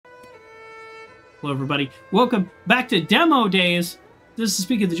Hello everybody, welcome back to Demo Days. This is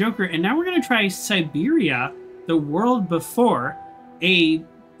Speak of the Joker, and now we're going to try Syberia, The World Before, a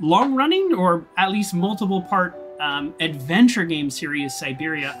long-running, or at least multiple-part adventure game series,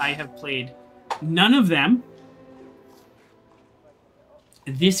 Syberia. I have played none of them.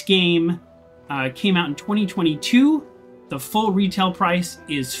 This game came out in 2022. The full retail price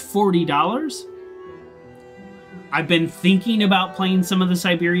is $40. I've been thinking about playing some of the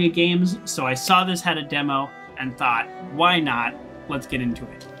Syberia games, so I saw this had a demo and thought, why not? Let's get into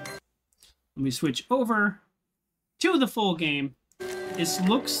it. Let me switch over to the full game. This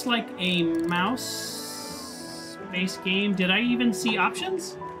looks like a mouse-based game. Did I even see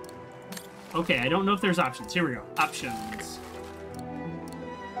options? Okay, I don't know if there's options. Here we go. Options.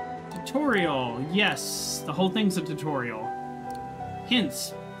 Tutorial. Yes, the whole thing's a tutorial.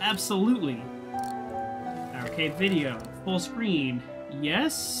 Hints. Absolutely. Arcade video, full screen,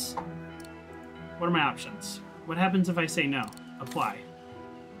 yes? What are my options? What happens if I say no? Apply.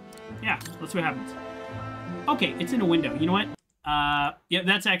 Yeah, let's see what happens. Okay, it's in a window. You know what? Yeah,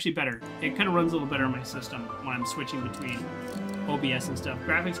 that's actually better. It kind of runs a little better on my system when I'm switching between OBS and stuff.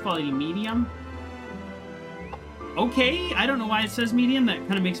 Graphics quality medium. Okay, I don't know why it says medium. That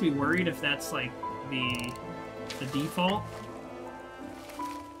kind of makes me worried if that's like the default.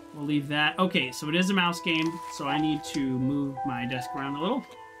 We'll leave that. Okay, so it is a mouse game, so I need to move my desk around a little.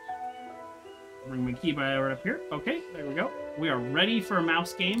 Bring my keyboard right up here. Okay, there we go. We are ready for a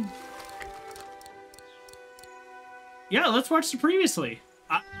mouse game. Yeah, let's watch the previously.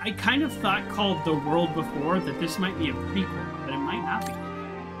 I kind of thought called The World Before that this might be a prequel, but it might not be.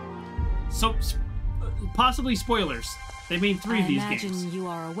 So, possibly spoilers. They made 3 of these games. I imagine you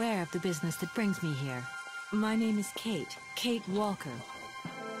are aware of the business that brings me here. My name is Kate Walker.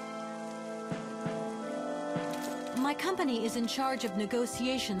 My company is in charge of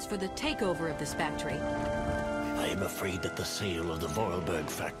negotiations for the takeover of this factory. I am afraid that the sale of the Vorarlberg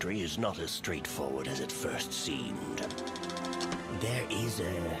factory is not as straightforward as it first seemed. There is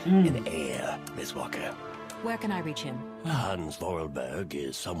an heir, Miss Walker. Where can I reach him? Hans Vorarlberg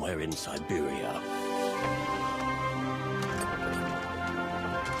is somewhere in Syberia.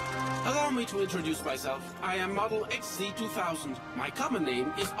 Allow me to introduce myself. I am Model XC2000. My common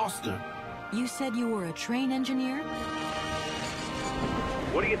name is Oscar. You said you were a train engineer?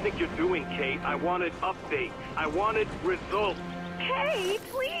 What do you think you're doing, Kate? I wanted updates. I wanted results. Hey,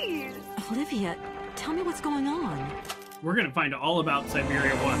 please! Olivia, tell me what's going on. We're going to find all about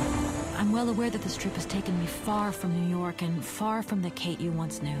Syberia 1. I'm well aware that this trip has taken me far from New York and far from the Kate you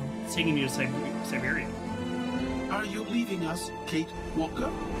once knew. It's taking you to Syberia. Are you leaving us, Kate Walker?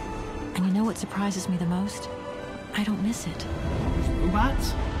 And you know what surprises me the most? I don't miss it.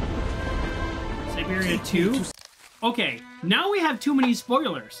 Robots? Syberia 2? Okay, now we have too many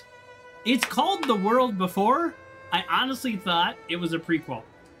spoilers. It's called The World Before. I honestly thought it was a prequel.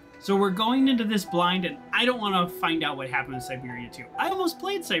 So we're going into this blind, and I don't want to find out what happened in Syberia 2. I almost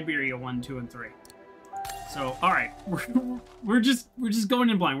played Syberia 1, 2, and 3. So, alright, we're just going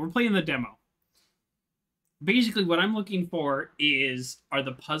in blind. We're playing the demo. Basically, what I'm looking for is, are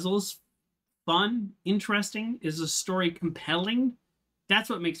the puzzles fun, interesting? Is the story compelling? That's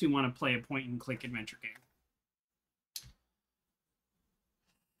what makes me want to play a point-and-click adventure game.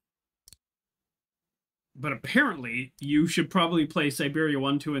 But apparently, you should probably play Syberia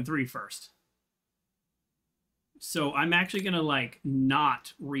 1, 2, and 3 first. So I'm actually going to, like,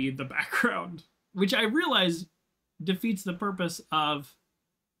 not read the background, which I realize defeats the purpose of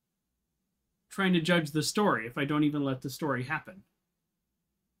trying to judge the story if I don't even let the story happen.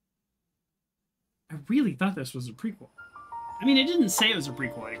 I really thought this was a prequel. I mean, it didn't say it was a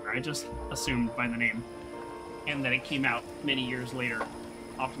prequel anywhere. I just assumed by the name. And that it came out many years later.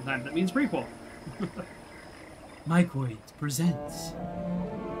 Oftentimes that means prequel. Microids presents.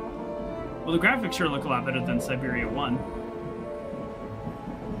 Well, the graphics sure look a lot better than Syberia 1.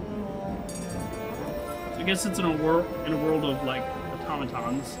 So I guess it's in a world of, like,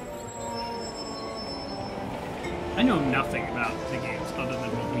 automatons. I know nothing about the games other than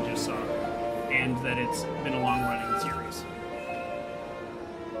what we just saw. And that it's been a long-running series.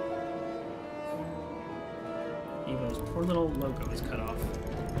 Evo's poor little logo is cut off.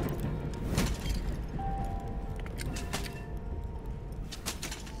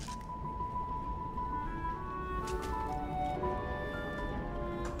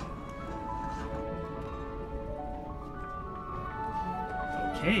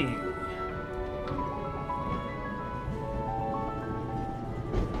 Okay.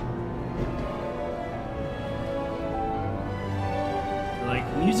 Like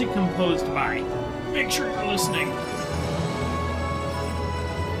music composed by. Make sure you're listening.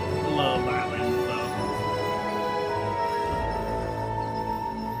 Love Island, though.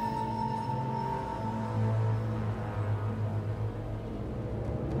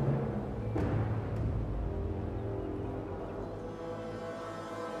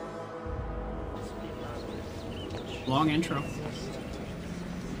 Long intro.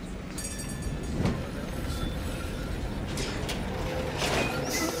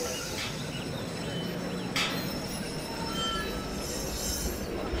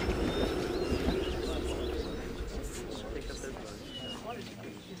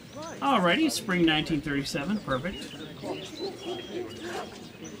 Alrighty, spring 1937, perfect.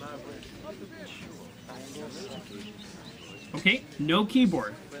 Okay, no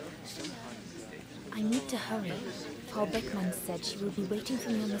keyboard. I need to hurry. Frau Beckmann said she will be waiting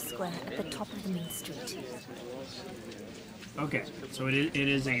for me on the square at the top of the main street. Okay, so it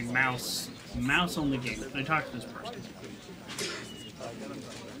is a mouse only game. Can I talk to this person?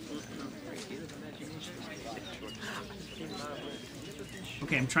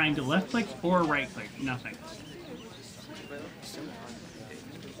 Okay, I'm trying to left click or right click. Nothing.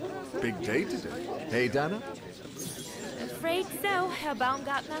 Big day today. Hey, Dana? Afraid so, Herr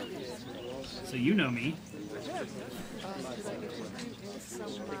Baumgartner. So you know me.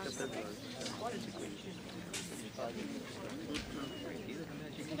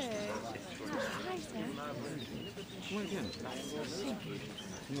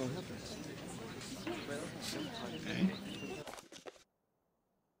 Okay.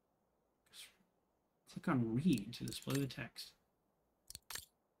 Click on read to display the text.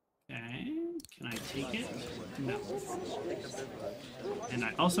 Okay, can I take it? No. And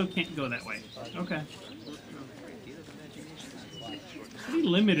I also can't go that way. Okay. Pretty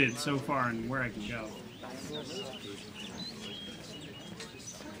limited so far in where I can go.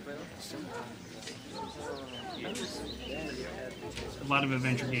 A lot of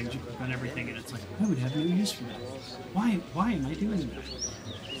adventure games, you click on everything and it's like, I would have no use for that. Why am I doing that?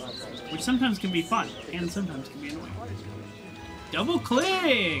 Which sometimes can be fun, and sometimes can be annoying. Double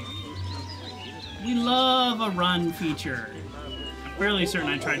click! We love a run feature. I'm fairly certain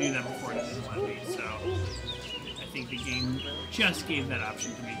I tried to do that before it didn't let me, so I think the game just gave that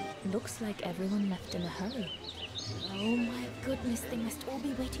option to me. Looks like everyone left in a hurry. Oh my goodness, they must all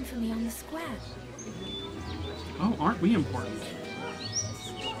be waiting for me on the square. Oh, aren't we important?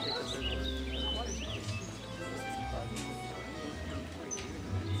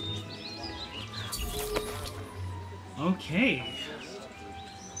 Okay.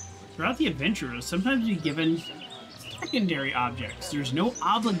 Throughout the adventure, sometimes you're given secondary objects. There's no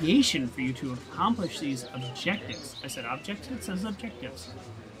obligation for you to accomplish these objectives. I said objects, it says objectives.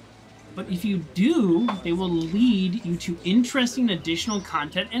 But if you do, they will lead you to interesting additional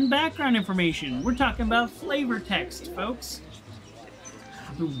content and background information. We're talking about flavor text, folks.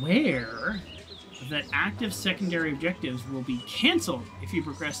 Beware that active secondary objectives will be canceled if you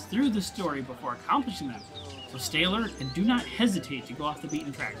progress through the story before accomplishing them. So stay alert and do not hesitate to go off the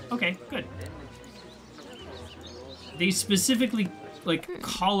beaten track. Okay, good. They specifically,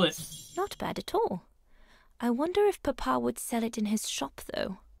 call it... Not bad at all. I wonder if Papa would sell it in his shop,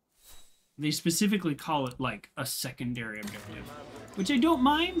 though. They specifically call it, a secondary objective. Which I don't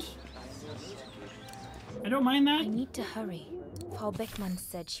mind. I don't mind that. I need to hurry. Frau Beckmann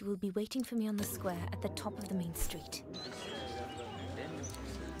said she will be waiting for me on the square at the top of the main street.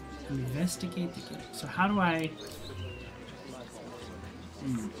 Investigate the game. So how do I...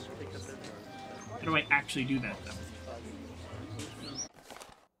 How do I actually do that, though?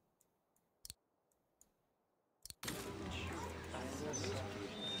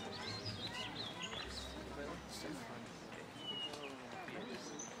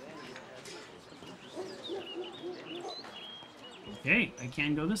 Okay, I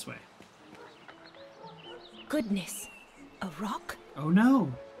can go this way. Goodness. A rock? Oh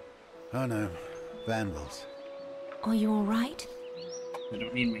no! Oh no. Vandals. Are you alright? I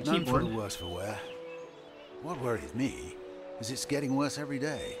don't need my None for keyboard. the worse for wear. What worries me is it's getting worse every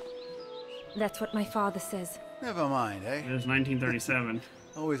day. That's what my father says. Never mind, eh? It was 1937.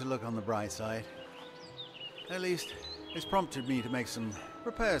 Always look on the bright side. At least, it's prompted me to make some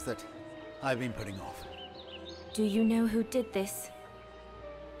repairs that I've been putting off. Do you know who did this?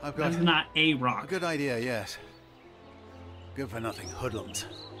 I've got That's not a rock. a good idea, yes. Good for nothing hoodlums.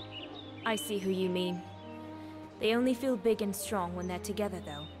 I see who you mean. They only feel big and strong when they're together,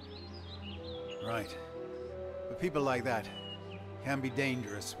 though. Right. But people like that can be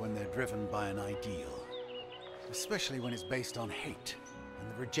dangerous when they're driven by an ideal. Especially when it's based on hate and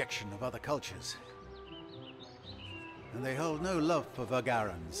the rejection of other cultures. And they hold no love for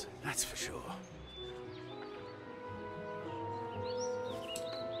Vagarans, that's for sure.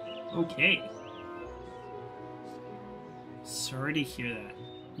 Okay. Sorry to hear that.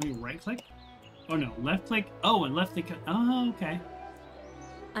 Let me right click? Oh no, left click. Oh, and left click. Oh, okay.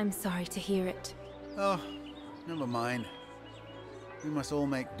 I'm sorry to hear it. Oh, never mind. We must all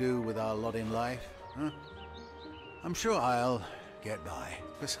make do with our lot in life, huh? I'm sure I'll get by.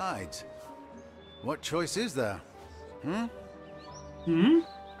 Besides, what choice is there? Hmm? Hmm?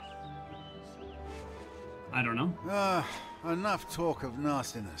 I don't know. Enough talk of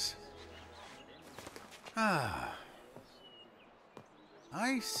nastiness. I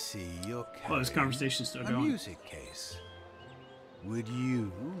see you're Well, this conversation's still a going. music case. Would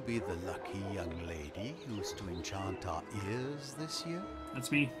you be the lucky young lady who's to enchant our ears this year?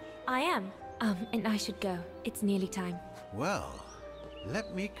 That's me. I am. And I should go. It's nearly time. Well,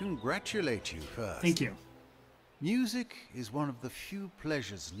 let me congratulate you first. Thank you. Music is one of the few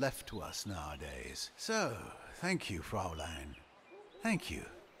pleasures left to us nowadays. So, thank you, Fraulein. Thank you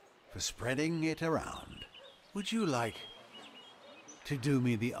for spreading it around. Would you like to do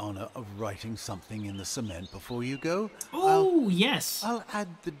me the honor of writing something in the cement before you go? Oh, yes. I'll add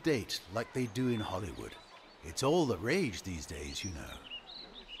the date like they do in Hollywood. It's all the rage these days, you know.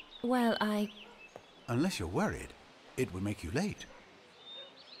 Well, Unless you're worried, it would make you late.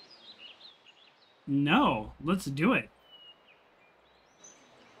 No, let's do it.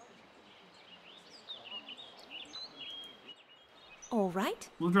 all right.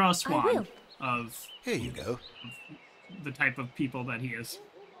 We'll draw a I swan will. of Here you go. the type of people that he is.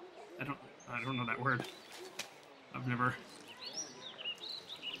 I don't know that word. I've never heard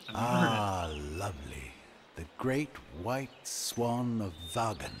it. Lovely. The great white swan of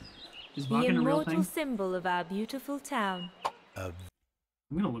Vaghen. Is The Vaghen a real immortal thing? symbol of our beautiful town. I'm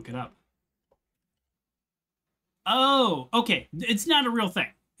gonna look it up. Oh, okay. It's not a real thing.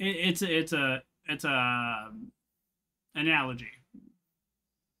 It's a analogy.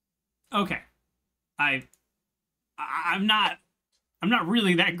 Okay. I'm not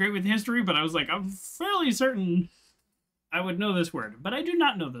really that great with history, but I was like, I'm fairly certain I would know this word, but I do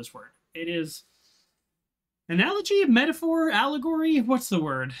not know this word. It is analogy, metaphor, allegory. What's the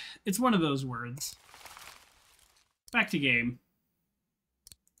word? It's one of those words. Back to game.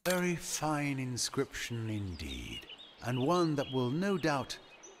 Very fine inscription indeed, and one that will no doubt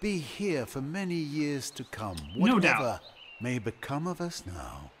be here for many years to come. No Whatever doubt. may become of us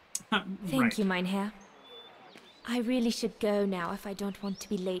now. Thank you, mein Herr. I really should go now if I don't want to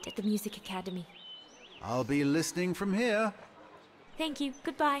be late at the music academy. I'll be listening from here. Thank you.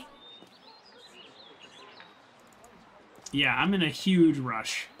 Goodbye. Yeah, I'm in a huge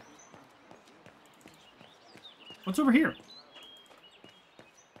rush. What's over here?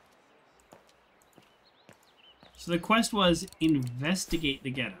 So the quest was investigate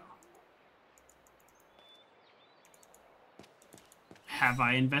the ghetto. Have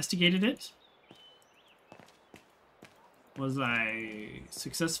I investigated it? Was I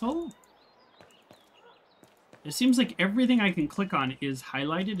successful? It seems like everything I can click on is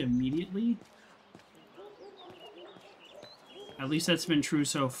highlighted immediately. At least that's been true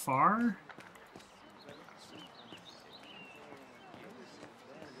so far.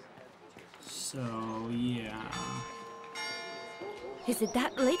 So, yeah. Is it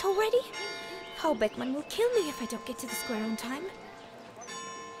that late already? Frau Beckmann will kill me if I don't get to the square on time.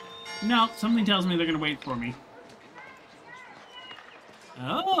 No, something tells me they're gonna wait for me.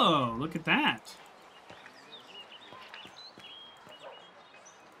 Oh, look at that.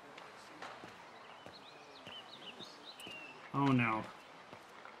 Oh no.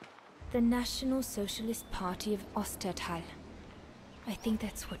 The National Socialist Party of Ostertal. I think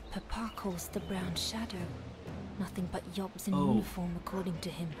that's what Papa calls the Brown Shadow. Nothing but yobs in uniform, according to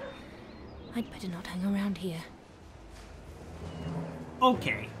him. I'd better not hang around here.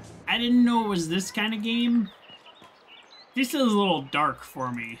 Okay. I didn't know it was this kind of game. This is a little dark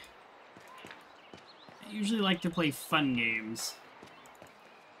for me. I usually like to play fun games.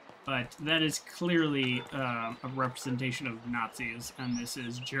 But that is clearly a representation of Nazis, and this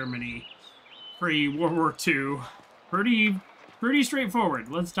is Germany pre-World War II. Pretty straightforward.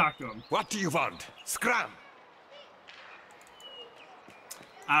 Let's talk to him. What do you want? Scram!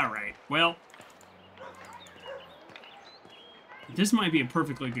 Alright, well. This might be a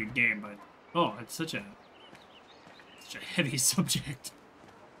perfectly good game, but... Oh, it's such a heavy subject.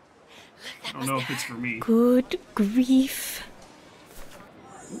 I don't know if it's for me. Good grief.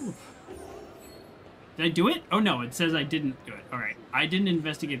 Ooh. Did I do it? Oh no, it says I didn't do it. Alright, I didn't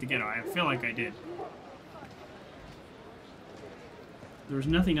investigate the ghetto. I feel like I did. There's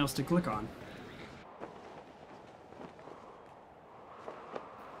nothing else to click on.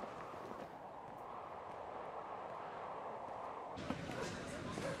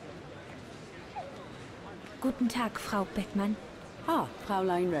 Guten Tag, Frau Beckmann. Ah,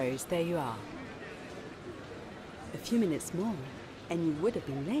 Fräulein Rose, there you are. A few minutes more, and you would have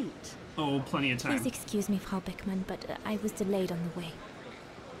been late. Oh, plenty of time. Please excuse me, Frau Beckmann, but I was delayed on the way.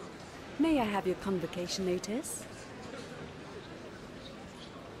 May I have your convocation notice?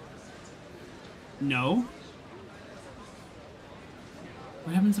 No.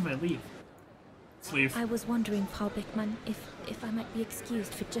 What happens if I leave? Let's leave. I was wondering, Frau Beckmann, if I might be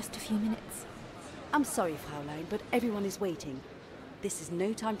excused for just a few minutes. I'm sorry, Fraulein, but everyone is waiting. This is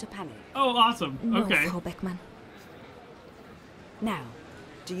no time to panic. Oh, awesome. No, Okay. Frau Beckmann. Now,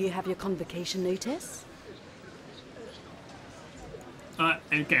 do you have your convocation notice?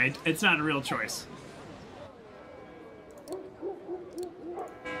 Okay, it's not a real choice.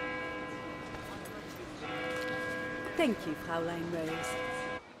 Thank you, Fraulein Rose.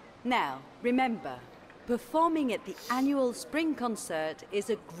 Now, remember, performing at the annual spring concert is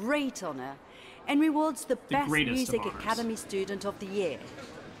a great honor and rewards the best Music Academy student of the year.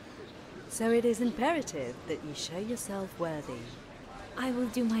 So it is imperative that you show yourself worthy. I will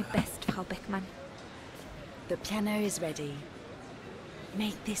do my best, Frau Beckmann. The piano is ready.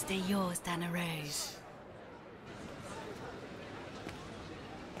 Make this day yours, Dana Roze.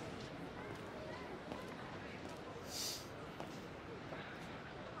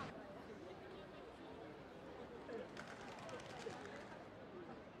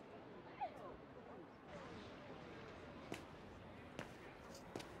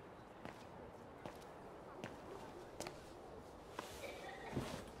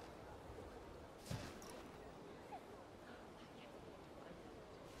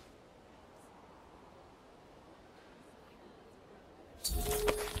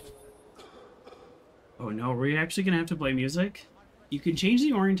 Oh no, are we actually gonna have to play music? You can change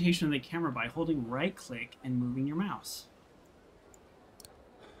the orientation of the camera by holding right click and moving your mouse.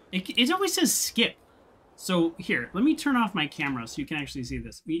 It always says skip. So here, let me turn off my camera so you can actually see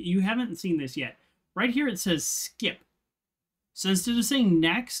this. You haven't seen this yet. Right here it says skip. So instead of saying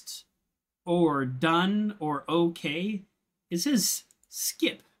next or done or okay, it says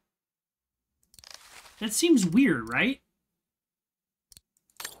skip. That seems weird, right?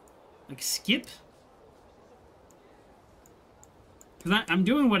 Like skip? Because I'm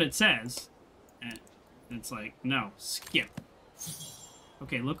doing what it says. And it's like, no, skip.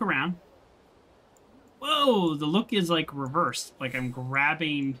 Okay, look around. Whoa, the look is like reversed. Like I'm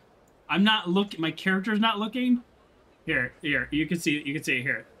grabbing. I'm not looking. My character's not looking. Here, you can see it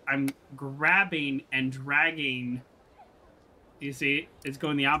here. I'm grabbing and dragging. You see, it's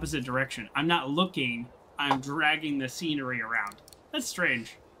going the opposite direction. I'm not looking. I'm dragging the scenery around. That's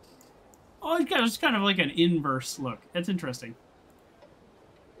strange. Oh, it's kind of like an inverse look. That's interesting.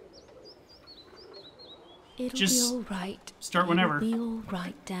 It'll Just be all right. start whenever. It'll be all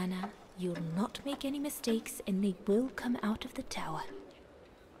right, Dana. You'll not make any mistakes, and they will come out of the tower.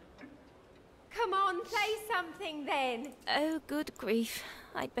 Come on, play something then. Oh, good grief.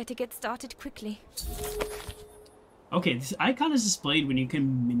 I'd better get started quickly. Okay, this icon is displayed when you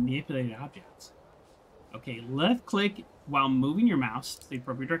can manipulate objects. Okay, left click while moving your mouse to the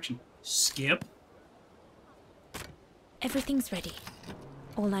appropriate direction. Skip. Everything's ready.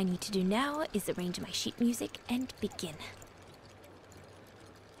 All I need to do now is arrange my sheet music and begin.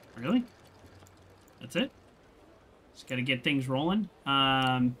 Really? That's it? Just gotta get things rolling.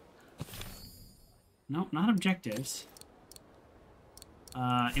 No, not objectives.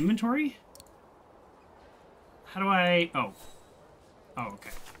 Inventory? How do I... Oh, okay.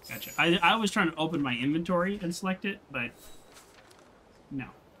 Gotcha. I was trying to open my inventory and select it, but... No.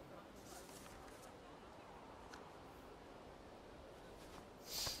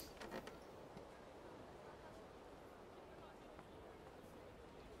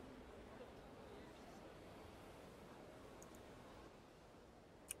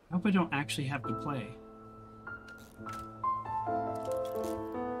 I hope I don't actually have to play.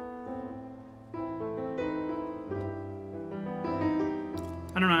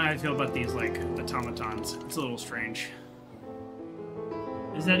 I don't know how I feel about these, like, automatons. It's a little strange.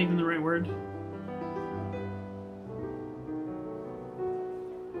 Is that even the right word?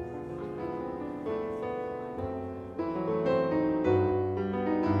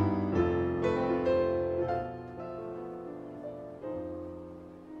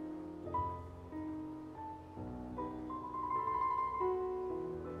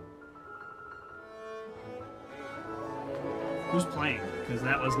 Who's playing? Because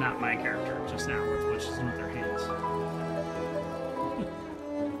that was not my character just now, which is with their hands.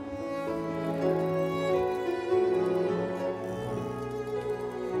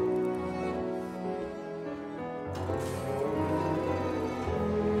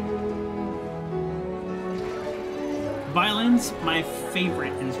 Violin's my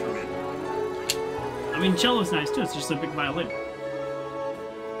favorite instrument. I mean, cello's nice too, it's just a big violin.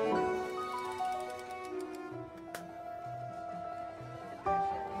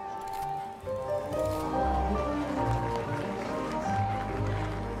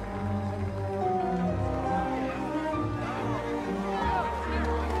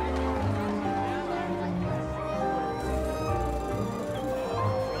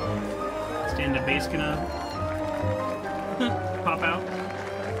 and the bass gonna pop out.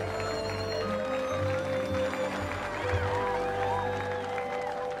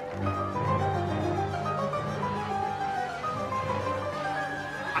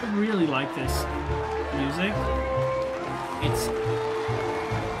 I really like this music.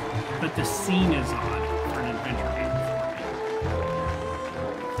 But the scene is odd for an adventure game.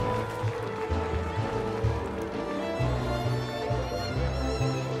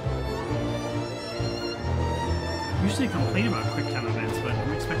 Usually complain about quick time events, but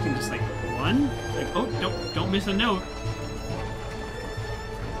I'm expecting just like one. Like, oh, don't miss a note.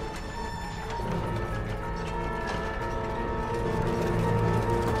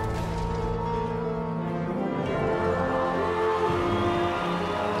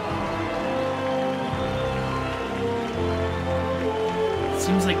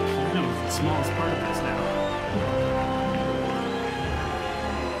 Seems like piano is the smallest part of this now.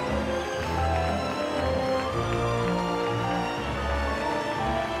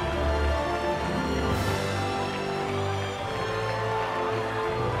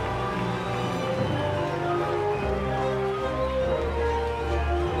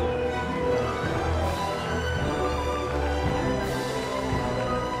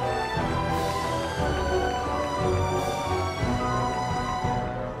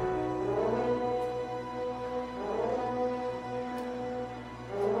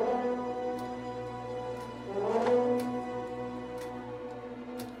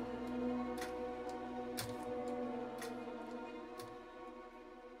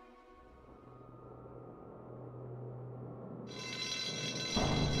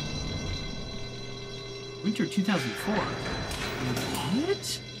 Winter 2004.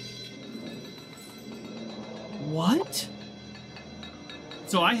 What?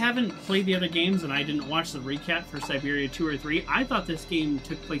 So I haven't played the other games and I didn't watch the recap for Syberia 2 or 3. I thought this game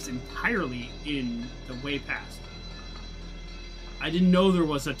took place entirely in the way past. I didn't know there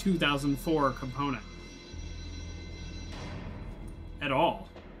was a 2004 component. At all.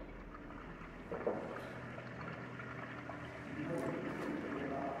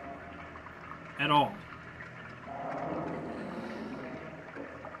 At all.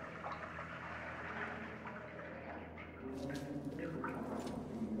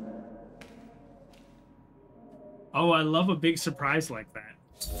 Oh, I love a big surprise like that.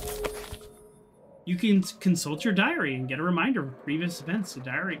 You can consult your diary and get a reminder of previous events. The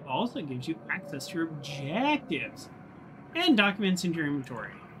diary also gives you access to your objectives and documents in your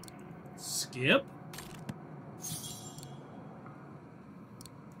inventory. Skip.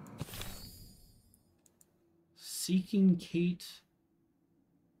 Seeking Kate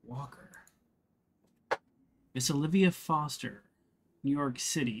Walker. Miss Olivia Foster, New York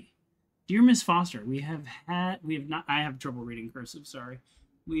City. Dear Miss Foster, I have trouble reading cursive, sorry.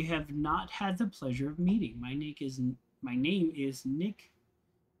 We have not had the pleasure of meeting. My name is Nick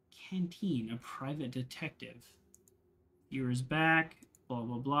Canteen, a private detective. Years back, blah,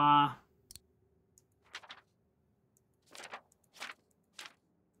 blah, blah.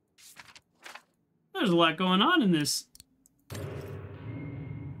 There's a lot going on in this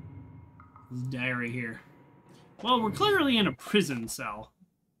diary here. Well, we're clearly in a prison cell.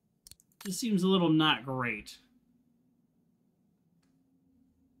 This seems a little not great.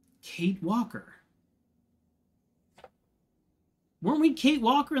 Kate Walker. Weren't we Kate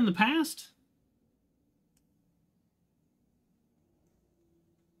Walker in the past?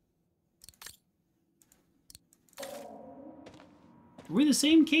 Are we the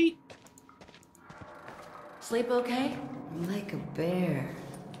same Kate? Sleep okay? Like a bear.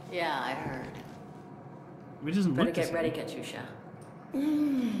 Yeah, I heard. It doesn't Better look the get same. ready, Katyusha.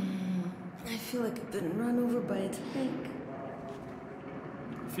 I feel like I've been run over by a tank.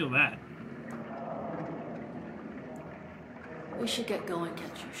 I feel that. We should get going,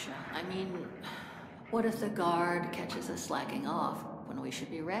 Katyusha. I mean, what if the guard catches us slacking off when we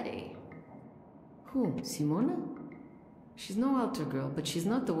should be ready? Who? Simona? She's no altar girl, but she's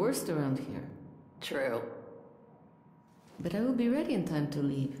not the worst around here. True. But I will be ready in time to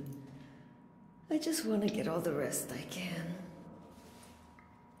leave. I just want to get all the rest I can.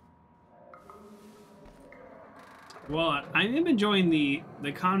 Well, I am enjoying the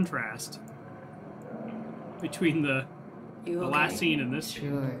contrast between the last scene and this.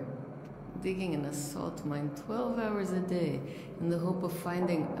 Sure. Digging an assault mine 12 hours a day in the hope of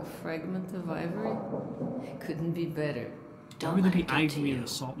finding a fragment of ivory? Couldn't be better. Why would there be ivory in an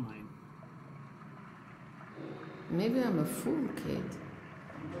assault mine? Maybe I'm a fool, Kate.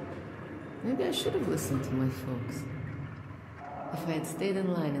 Maybe I should have listened to my folks. If I had stayed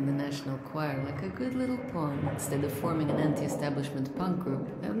in line in the National Choir like a good little pawn instead of forming an anti-establishment punk group,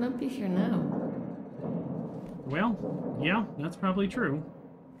 I would not be here now. Well, yeah, that's probably true.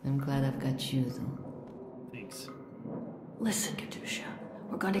 I'm glad I've got you, though. Thanks. Listen, Katusha,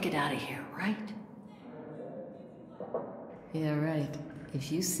 we're going to get out of here, right? Yeah, right.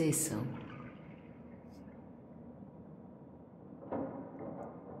 If you say so.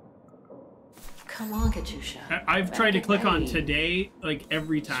 Come on, Katusha. I've tried to click on today, like,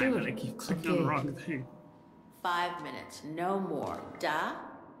 every time, and I keep clicking on the wrong thing. 5 minutes, no more. Da?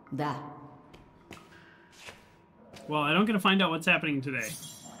 Da. Well, I don't get to find out what's happening today.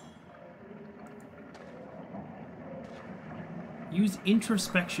 Use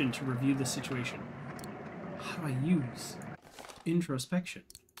introspection to review the situation. How do I use introspection?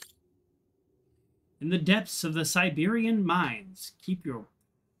 In the depths of the Siberian mines, keep your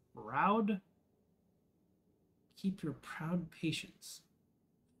proud patience.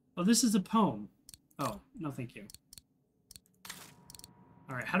 Oh, this is a poem. Oh, no thank you.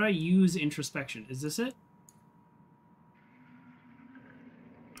 Alright, how do I use introspection? Is this it?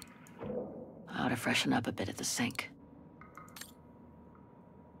 I ought to freshen up a bit at the sink.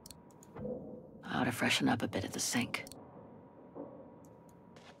 I ought to freshen up a bit at the sink.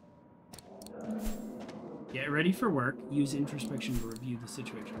 Get ready for work. Use introspection to review the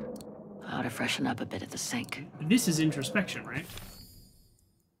situation. I ought to freshen up a bit at the sink. This is introspection, right?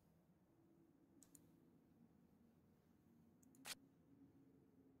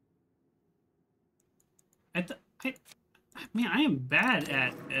 Man, I am bad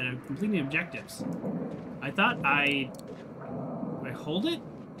at completing objectives. I thought do I hold it?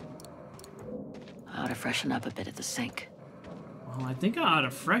 I ought to freshen up a bit at the sink. Well, I think I ought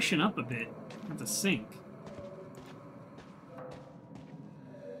to freshen up a bit at the sink.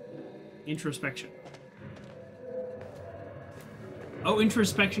 Introspection. Oh,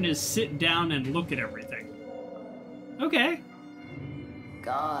 introspection is sit down and look at everything. Okay.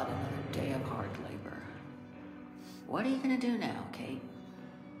 God, another day of hard labor. What are you gonna do now, Kate?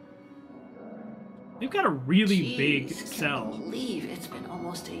 They've got a really big Jeez, cell. Can't believe it's been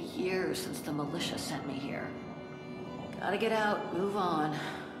almost a year since the militia sent me here. Gotta get out, move on,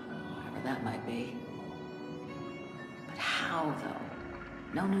 whatever that might be. But how, though?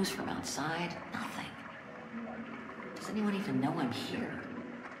 No news from outside, nothing. Does anyone even know I'm here?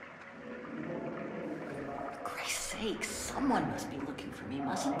 For Christ's sake, someone must be looking for me,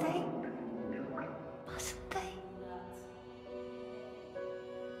 mustn't they? Mustn't they?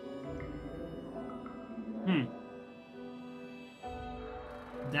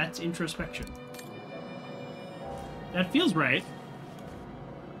 That's introspection. That feels right.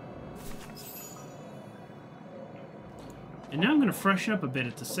 And now I'm going to freshen up a bit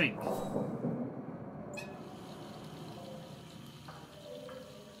at the sink.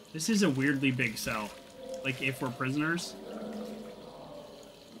 This is a weirdly big cell. Like, if we're prisoners.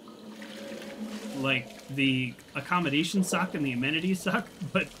 Like, the accommodations suck and the amenities suck,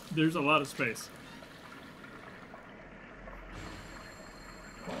 but there's a lot of space.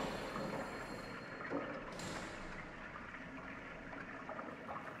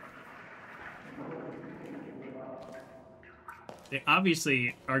 They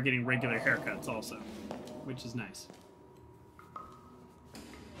obviously are getting regular haircuts also, which is nice.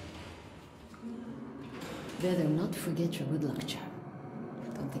 Better not forget your good luck charm.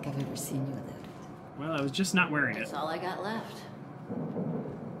 Don't think I've ever seen you without it. Well, I was just not wearing it. That's all I got left.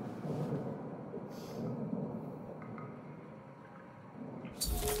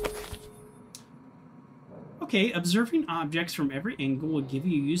 Okay, observing objects from every angle will give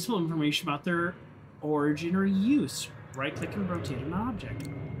you useful information about their origin or use. Right-click and rotate an object.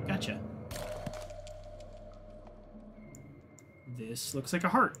 Gotcha. This looks like a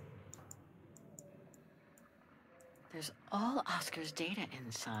heart. There's all Oscar's data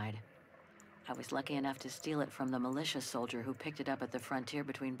inside. I was lucky enough to steal it from the militia soldier who picked it up at the frontier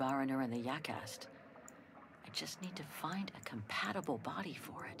between Baranur and the Yakast. I just need to find a compatible body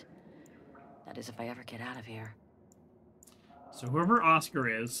for it. That is, if I ever get out of here. So whoever Oscar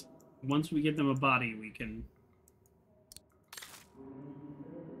is, once we get them a body, we can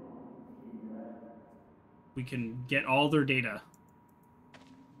get all their data.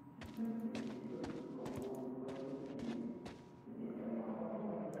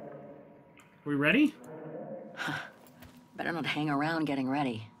 We ready? Better not hang around getting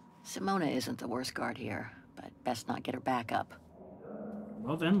ready. Simona isn't the worst guard here, but best not get her back up.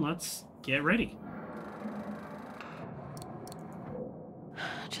 Well then, let's get ready.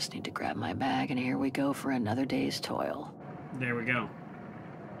 Just need to grab my bag and here we go for another day's toil. There we go.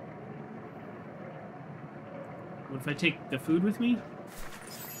 What if I take the food with me?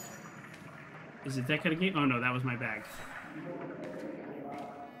 Is it that kind of game? Oh no, that was my bag.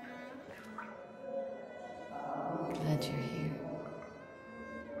 Glad you're here.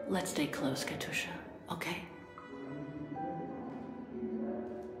 Let's stay close, Katusha, okay?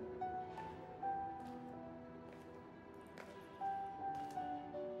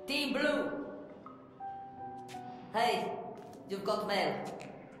 Team Blue! Hey, you've got mail.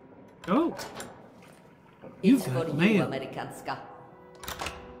 Oh! You've It's got for mail. you, Amerikanska.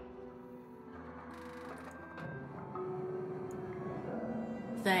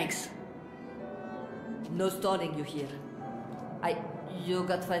 Thanks. No stalling you here. You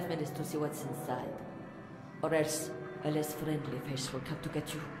got 5 minutes to see what's inside. Or else a less friendly face will come to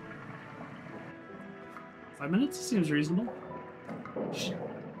get you. 5 minutes seems reasonable.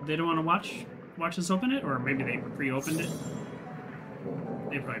 They don't want to watch us open it, or maybe they pre-opened it.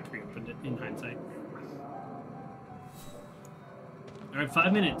 They probably pre-opened it in hindsight. All right,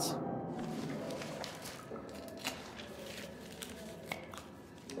 5 minutes.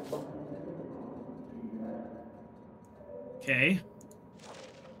 Okay.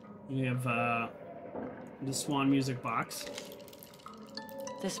 We have the Swan music box.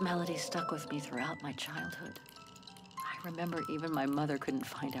 This melody stuck with me throughout my childhood. I remember even my mother couldn't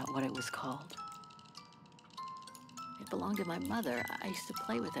find out what it was called. It belonged to my mother. I used to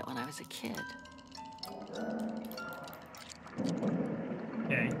play with it when I was a kid.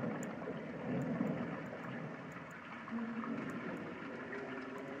 Okay.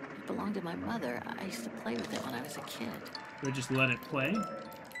 It belonged to my mother. I used to play with it when I was a kid. Do I just let it play?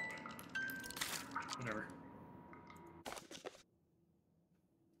 Whatever.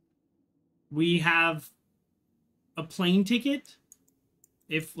 We have a plane ticket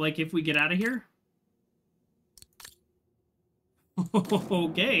if we get out of here.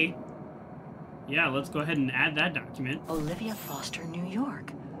 Okay. Yeah, let's go ahead and add that document. Olivia Foster, New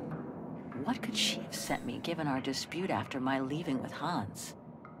York. What could she have sent me given our dispute after my leaving with Hans?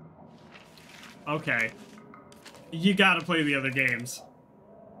 Okay. You gotta play the other games.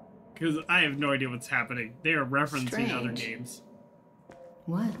 Because I have no idea what's happening. They are referencing other games.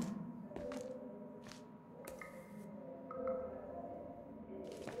 What?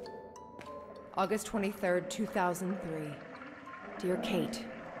 August 23rd, 2003. Dear Kate,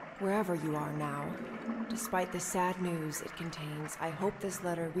 wherever you are now, despite the sad news it contains, I hope this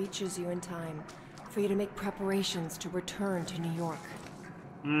letter reaches you in time for you to make preparations to return to New York.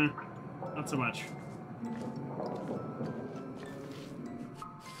 Not so much.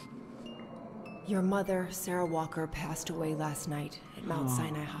 Your mother, Sarah Walker, passed away last night at Mount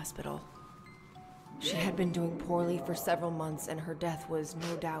Sinai Hospital. She had been doing poorly for several months, and her death was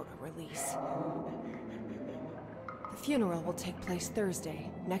no doubt a release. The funeral will take place Thursday,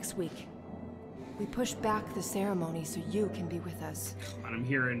 next week. We pushed back the ceremony so you can be with us. I'm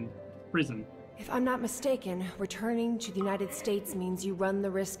here in prison. If I'm not mistaken, returning to the United States means you run the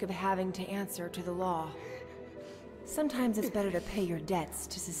risk of having to answer to the law. Sometimes it's better to pay your debts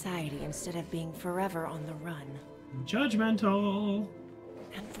to society instead of being forever on the run. Judgmental.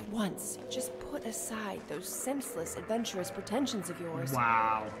 And for once, just put aside those senseless, adventurous pretensions of yours.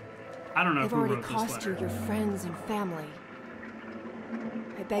 Wow. I don't know They've who already wrote this cost letter. you your friends and family.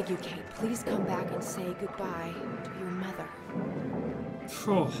 I beg you, Kate, please come back and say goodbye to your mother.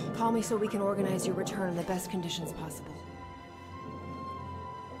 Oh. Call me so we can organize your return in the best conditions possible.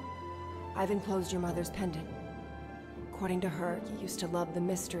 I've enclosed your mother's pendant. According to her, you used to love the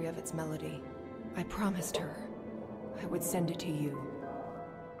mystery of its melody. I promised her I would send it to you.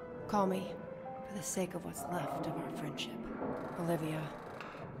 Call me for the sake of what's left of our friendship. Olivia,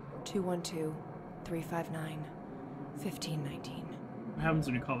 212-359-1519. What happens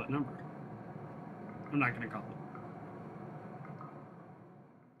when you call that number? I'm not gonna call it.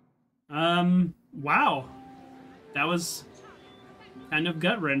 Wow. That was kind of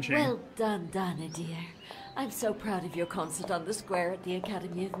gut-wrenching. Well done, Dana, dear. I'm so proud of your concert on the square at the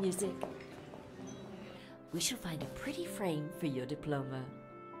Academy of Music. We shall find a pretty frame for your diploma.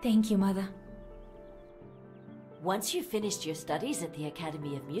 Thank you, Mother. Once you've finished your studies at the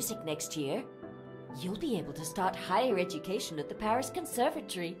Academy of Music next year, you'll be able to start higher education at the Paris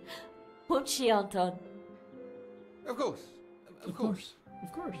Conservatory. Won't she, Anton? Of course. Of course.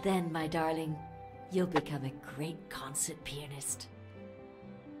 Of course. Then, my darling, you'll become a great concert pianist.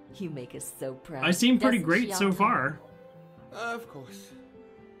 You make us so proud. I seem pretty doesn't great she, so Anton? far. Of course.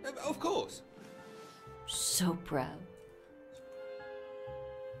 Of course. So proud.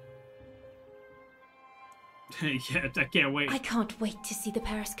 Yeah, I can't wait. I can't wait to see the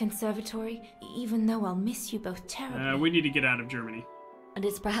Paris Conservatory, even though I'll miss you both terribly. We need to get out of Germany. And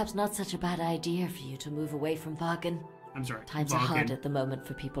it's perhaps not such a bad idea for you to move away from Vaghen. I'm sorry. Times are hard at the moment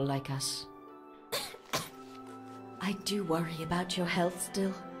for people like us. I do worry about your health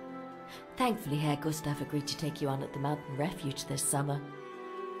still. Thankfully, Herr Gustav agreed to take you on at the mountain refuge this summer.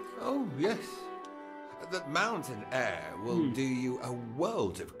 Oh, yes. The mountain air will do you a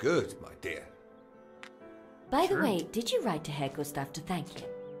world of good, my dear. By the way, did you write to Herr Gustav to thank him?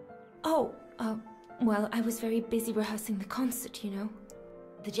 Oh, well, I was very busy rehearsing the concert, you know.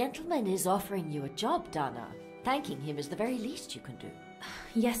 The gentleman is offering you a job, Dana. Thanking him is the very least you can do.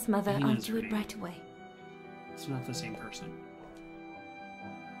 Yes, Mother, I'll do it right away. It's not the same person.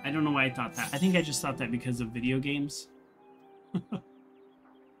 I don't know why I thought that. I think I just thought that because of video games.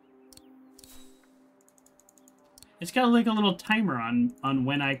 It's got like a little timer on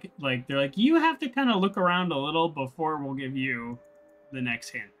when I, like, they're like, you have to kind of look around a little before we'll give you the next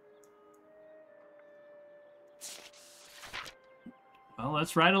hint. Well,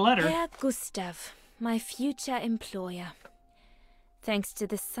 let's write a letter. Herr Gustav, my future employer. Thanks to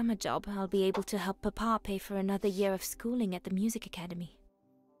this summer job, I'll be able to help Papa pay for another year of schooling at the music academy.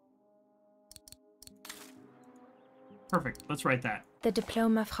 Perfect. Let's write that. The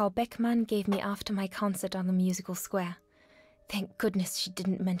diploma Frau Beckmann gave me after my concert on the musical square. Thank goodness she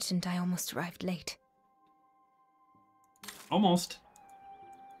didn't mention I almost arrived late. Almost.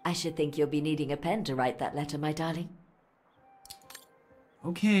 I should think you'll be needing a pen to write that letter, my darling.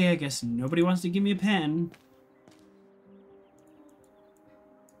 Okay, I guess nobody wants to give me a pen.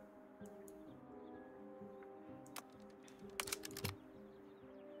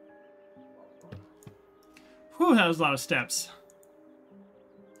 Whew, that was a lot of steps.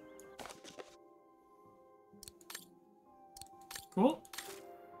 Cool.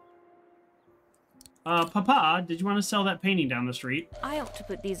 Papa, did you want to sell that painting down the street? I ought to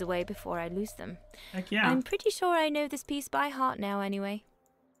put these away before I lose them. Heck yeah. I'm pretty sure I know this piece by heart now anyway.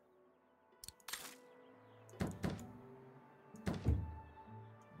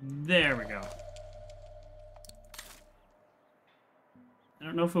 There we go. I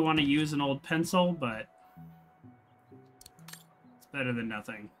don't know if we want to use an old pencil, but it's better than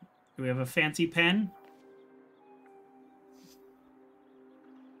nothing. Do we have a fancy pen?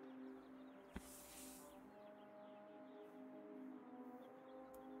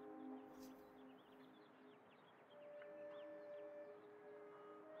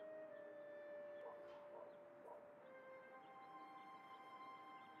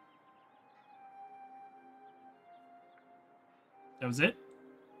 That was it?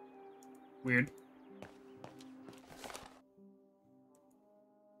 Weird.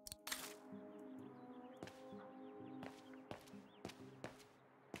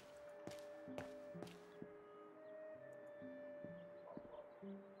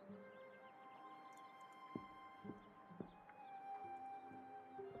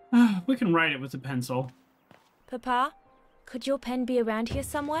 We can write it with a pencil. Papa, could your pen be around here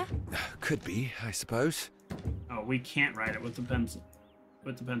somewhere? Could be, I suppose. Oh, we can't write it with the pencil.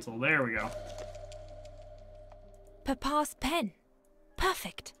 With the pencil. There we go. Papa's pen.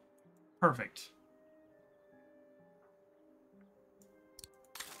 Perfect. Perfect.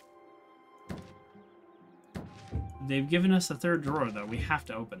 They've given us a third drawer, though. We have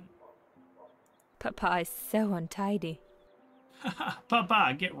to open it. Papa is so untidy.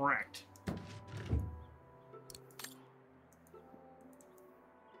 Papa, get wrecked.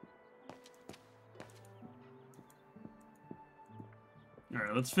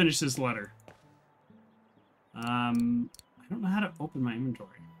 Alright, let's finish this letter. I don't know how to open my inventory.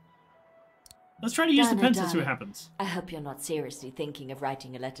 Let's try to use the pencil, see what happens. I hope you're not seriously thinking of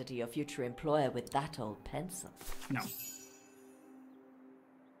writing a letter to your future employer with that old pencil. No.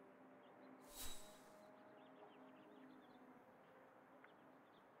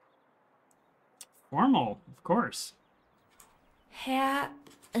 Formal, of course. Herr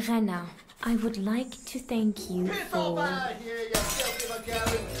Renner, I would like to thank you for...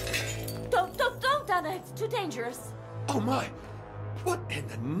 Don't, Dana, it's too dangerous. Oh my! What in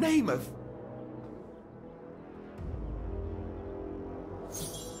the name of...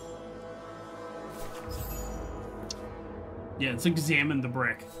 Yeah, let's examine the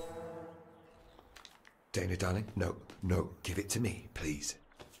brick. Dana, darling, no, give it to me, please.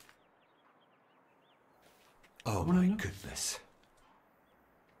 Oh my goodness.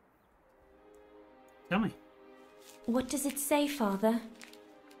 Tell me. What does it say, Father?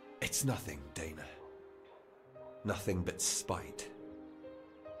 It's nothing, Dana. Nothing but spite.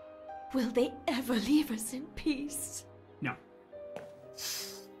 Will they ever leave us in peace? No.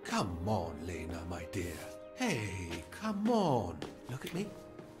 Come on, Lena, my dear. Hey, come on. Look at me.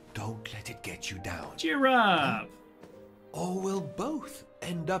 Don't let it get you down. Cheer up. or we'll both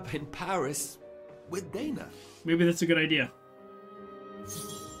end up in Paris with Dana. Maybe that's a good idea.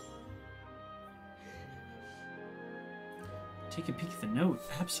 Take a peek at the note.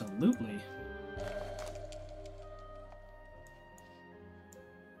 Absolutely.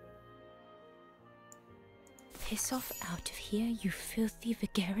 Piss off out of here, you filthy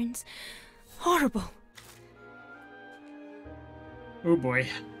Vaghens. Horrible. Oh boy.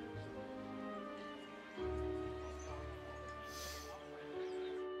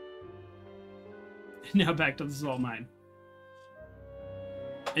 Now back to the salt mine.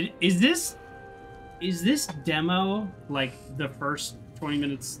 Is this demo like the first 20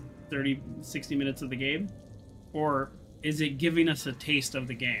 minutes, 30, 60 minutes of the game? Or is it giving us a taste of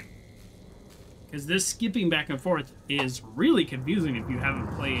the game? Because this skipping back and forth is really confusing if you haven't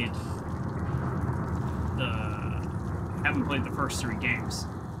played the first 3 games.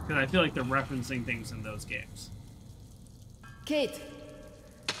 Because I feel like they're referencing things in those games. Kate,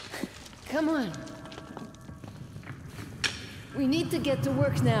 come on. We need to get to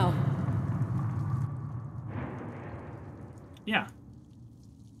work now. Yeah.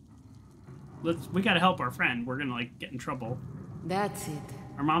 We gotta help our friend. We're gonna, like, get in trouble. That's it.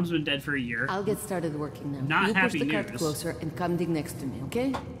 Our mom's been dead for a year. I'll get started working now. Not you happy push the news. cart closer and come dig next to me,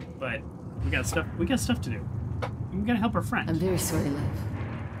 okay? But we got stuff to do. We gotta help our friend. I'm very sorry, love.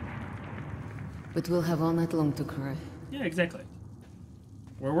 But we'll have all night long to cry. Yeah, exactly.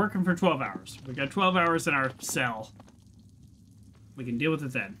 We're working for 12 hours. We got 12 hours in our cell. We can deal with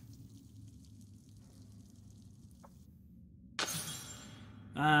it then.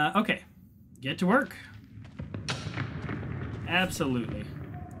 Okay. Get to work. Absolutely.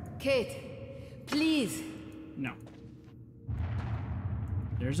 Kate, please. No.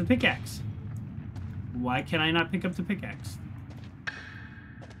 There's a pickaxe. Why can I not pick up the pickaxe?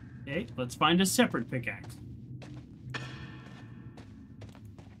 Okay, let's find a separate pickaxe.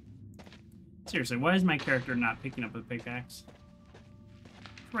 Seriously, why is my character not picking up a pickaxe?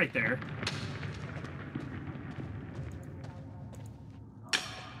 It's right there.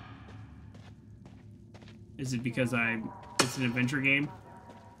 Is it because it's an adventure game?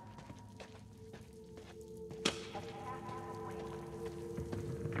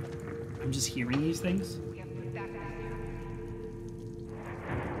 I'm just hearing these things? Am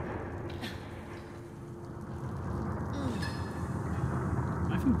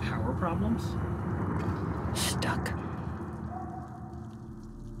I having power problems? Stuck.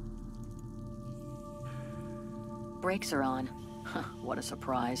 Brakes are on. Huh, what a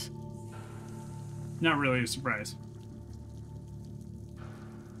surprise. Not really a surprise.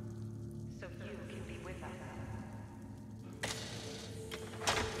 So you can be with us.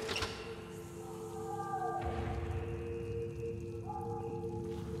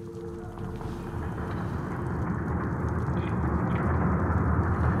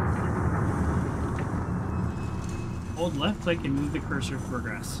 Hold left click and move the cursor to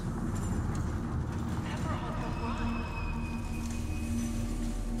progress.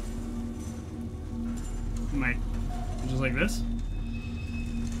 Just like this?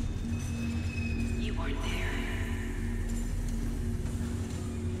 You weren't there.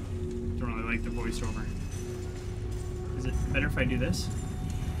 Don't really like the voiceover. Is it better if I do this?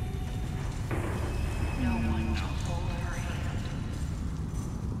 No one can hold her hand.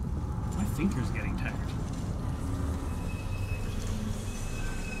 My finger's getting tired.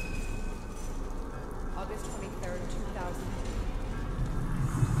 August 23rd, 2000.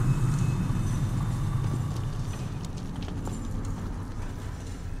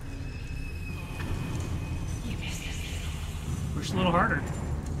 Push a little harder.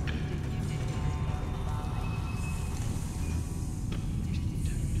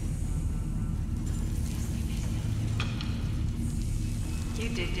 You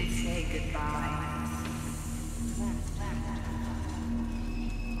didn't say goodbye.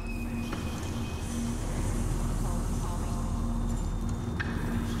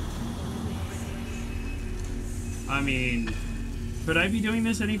 I mean, could I be doing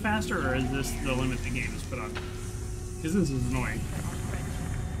this any faster, or is this the limit the game has put on me? Because this is annoying.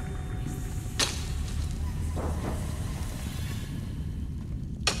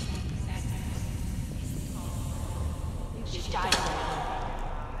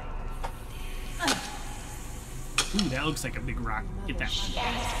 Ooh, that looks like a big rock. Get that.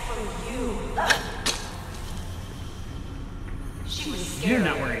 You're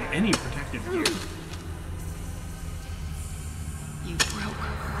not wearing any protective gear. You broke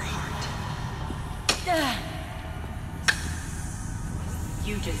her heart.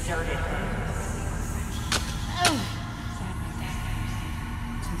 You deserted her.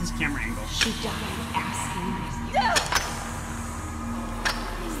 Look at this camera angle. She died asking.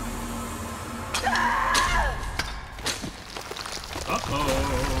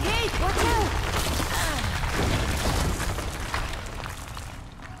 Watch out!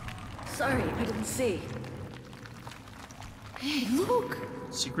 Sorry, I didn't see. Hey, look!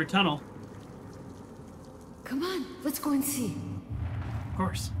 Secret tunnel. Come on, let's go and see. Of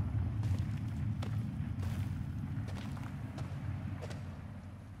course.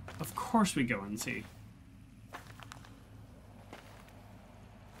 Of course we go and see.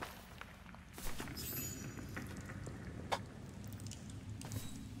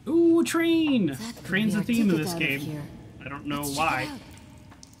 Ooh, train! Train's the theme of this game. I don't know why.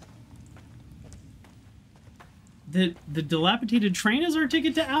 The dilapidated train is our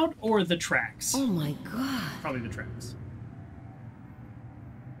ticket to out, or the tracks? Oh my god. Probably the tracks.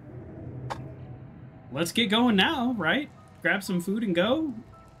 Let's get going now, right? Grab some food and go.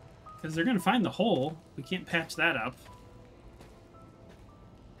 Because they're going to find the hole. We can't patch that up.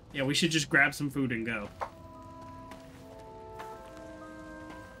 Yeah, we should just grab some food and go.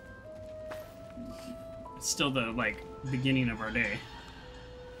 It's still the, like, beginning of our day.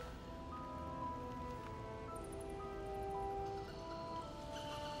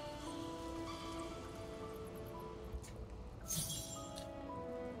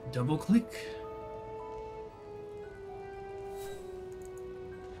 Double click.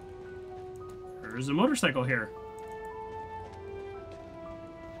 There's a motorcycle here.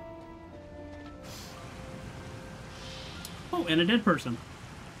 Oh, and a dead person.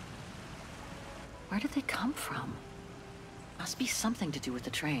 Where did they come from? Must be something to do with the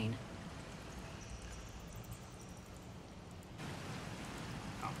train.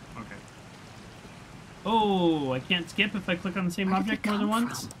 Oh, okay. Oh, I can't skip if I click on the same object more than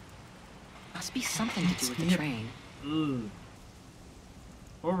once? Must be something to do with the train. Ugh.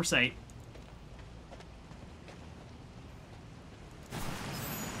 Oversight.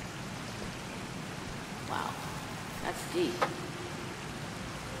 Wow, that's deep.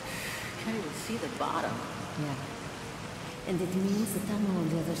 Can't even see the bottom. Yeah. And it means the tunnel on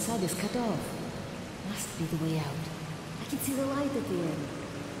the other side is cut off. Must be the way out. I can see the light at the end.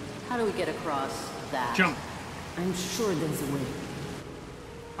 How do we get across that? Jump. I'm sure there's a way.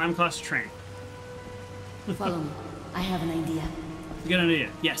 Climb across the train. Follow me. I have an idea. You got an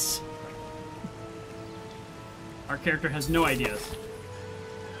idea? Yes. Our character has no ideas.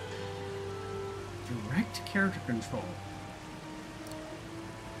 Direct character control.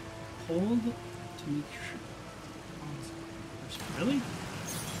 Hold to make sure. Really?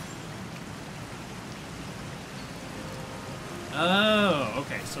 Oh,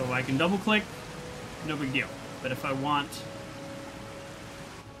 okay. So I can double click, no big deal. But if I want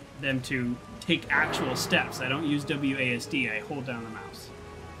them to take actual steps, I don't use WASD, I hold down the mouse.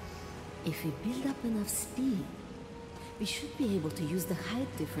 If we build up enough speed, we should be able to use the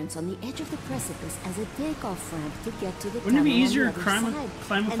height difference on the edge of the precipice as a takeoff ramp to get to the Wouldn't it be tunnel easier on to the other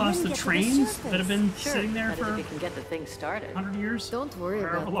climb side, across and the then get to trains surface? that have been Sure, sitting there that is for if we can get the thing started. 100 years? Don't worry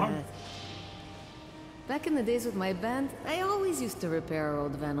However about long. that. Back in the days with my band, I always used to repair our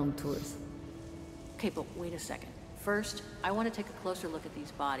old van on tours. Okay, but wait a second. First, I want to take a closer look at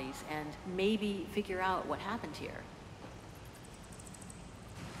these bodies and maybe figure out what happened here.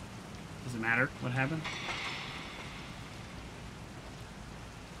 Does it matter what happened?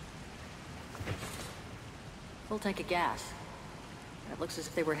 Full tank of gas. It looks as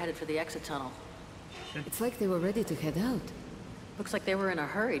if they were headed for the exit tunnel. It's like they were ready to head out. Looks like they were in a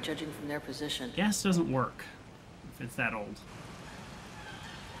hurry, judging from their position. Gas doesn't work if it's that old.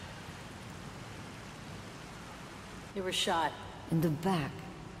 They were shot. In the back.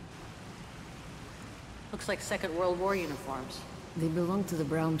 Looks like Second World War uniforms. They belong to the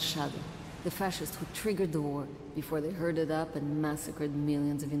Brown Shadow, the fascists who triggered the war before they herded up and massacred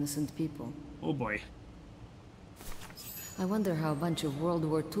millions of innocent people. Oh boy. I wonder how a bunch of World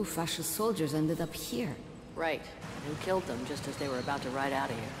War II fascist soldiers ended up here. Right. And who killed them just as they were about to ride out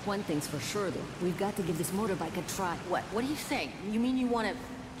of here. One thing's for sure, though. We've got to give this motorbike a try. What? What are you saying? You mean you want to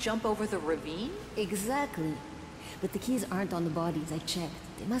jump over the ravine? Exactly. But the keys aren't on the bodies, I checked.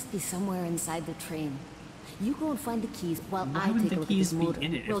 They must be somewhere inside the train. You go and find the keys while I take a look at this motor.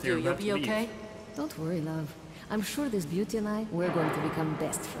 Will do. You'll be okay? Don't worry, love. I'm sure this beauty and I, we're going to become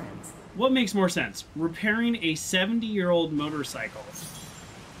best friends. What makes more sense? Repairing a 70-year-old motorcycle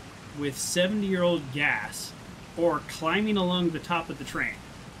with 70-year-old gas, or climbing along the top of the train?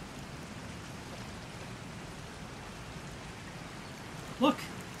 Look,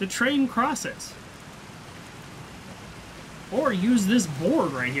 the train crosses. Or use this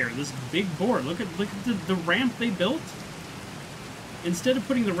board right here, this big board. Look at the ramp they built. Instead of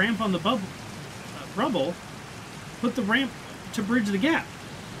putting the ramp on the rubble, put the ramp to bridge the gap.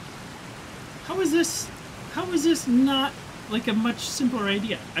 How is this not like a much simpler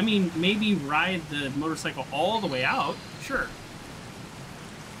idea. I mean, maybe ride the motorcycle all the way out, sure.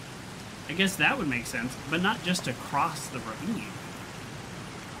 I guess that would make sense, but not just across the ravine.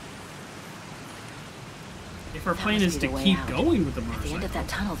 If our plan is to keep going with the motorcycle. The end of that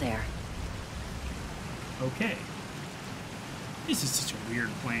tunnel there. Okay. This is such a weird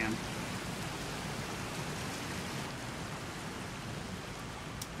plan.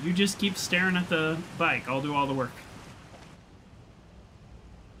 You just keep staring at the bike. I'll do all the work.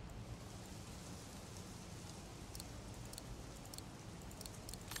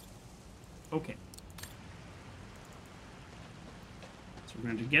 Okay. So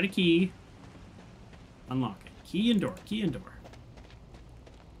we're going to get a key. Unlock it. Key and door. Key and door.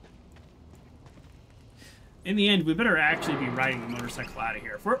 In the end, we better actually be riding the motorcycle out of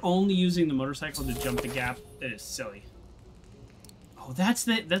here. If we're only using the motorcycle to jump the gap, that is silly. Oh, that's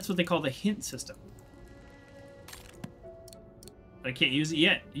what they call the hint system. I can't use it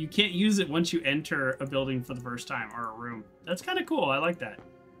yet. You can't use it once you enter a building for the first time, or a room. That's kind of cool. I like that.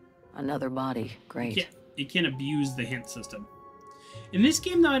 Another body. Great. You can't abuse the hint system. In this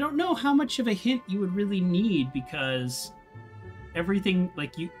game, though, I don't know how much of a hint you would really need, because everything,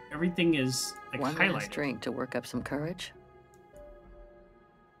 everything is like One highlighted. last drink to work up some courage.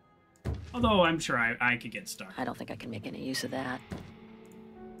 Although I'm sure I could get stuck. I don't think I can make any use of that.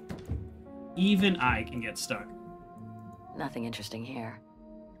 Even I can get stuck. Nothing interesting here.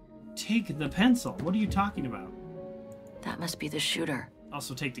 Take the pencil. What are you talking about? That must be the shooter.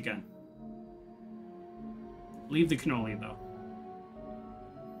 Also take the gun. Leave the cannoli, though.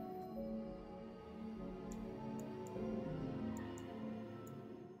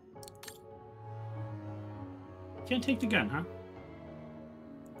 Can't take the gun, huh?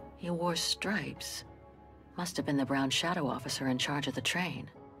 He wore stripes. Must have been the brown shadow officer in charge of the train.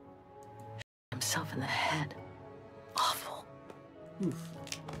 Shot himself in the head. Awful. Oof.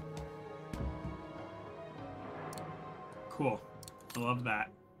 Cool. I love that.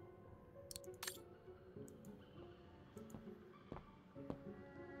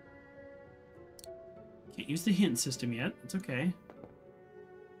 Can't use the hint system yet. It's okay.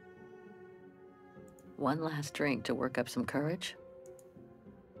 One last drink to work up some courage.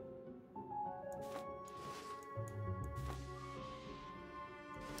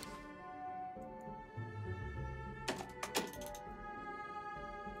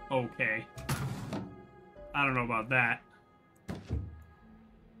 Okay. I don't know about that.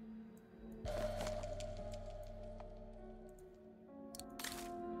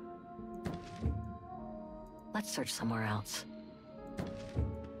 Let's search somewhere else.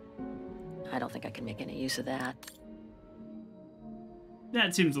 I don't think I can make any use of that.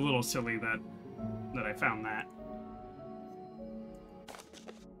 That seems a little silly that I found that.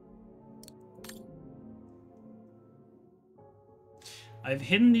 I've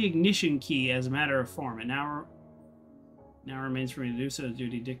hidden the ignition key as a matter of form. It now remains for me to do so. The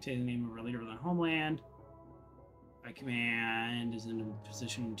duty dictating the name of our leader of the homeland. My command is in a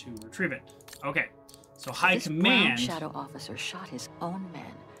position to retrieve it. Okay, so High Command. This brown shadow officer shot his own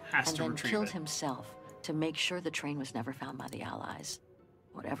men and then killed himself to make sure the train was never found by the Allies.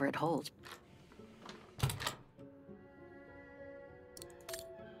 Whatever it holds.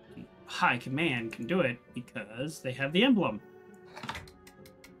 High Command can do it because they have the emblem.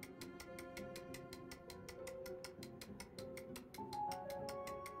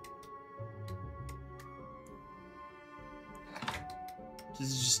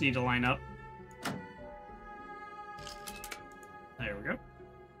 Does it just need to line up? There we go.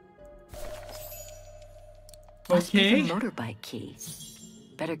 Must be Okay. the motorbike key.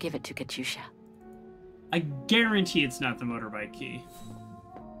 Better give it to Katyusha. I guarantee it's not the motorbike key.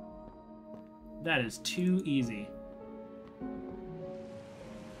 That is too easy.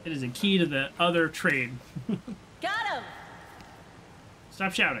 It is a key to the other trade. Got him!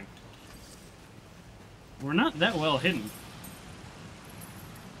 Stop shouting. We're not that well hidden.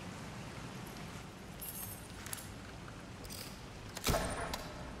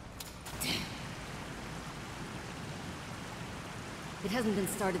 It hasn't been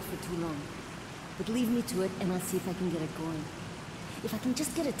started for too long. But leave me to it, and I'll see if I can get it going. If I can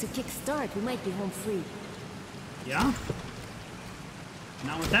just get it to kick-start, we might be home free. Yeah?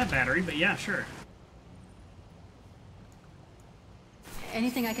 Not with that battery, but yeah, sure.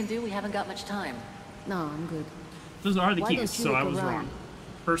 Anything I can do? We haven't got much time. No, I'm good. Those are the Why keys, don't you so look I was around? wrong.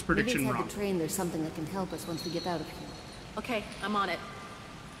 First prediction Maybe wrong. inside the train there's something that can help us once we get out of here. Okay, I'm on it.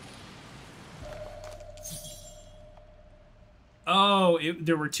 Oh,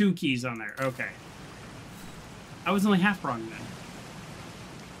 there were two keys on there. Okay. I was only half wrong then.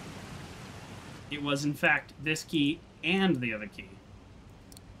 It was, in fact, this key and the other key.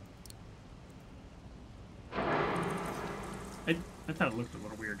 I thought it looked a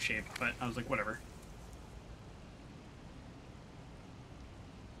little weird shaped, but I was like, whatever.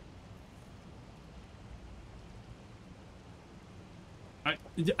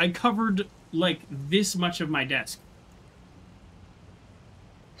 I covered, like, this much of my desk.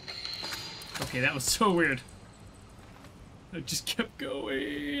 Okay, that was so weird. It just kept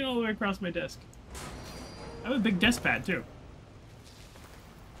going all the way across my desk. I have a big desk pad, too.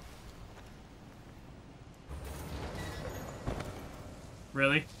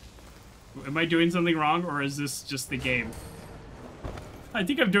 Really? Am I doing something wrong, or is this just the game? I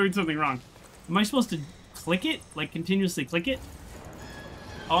think I'm doing something wrong. Am I supposed to click it? Like, continuously click it?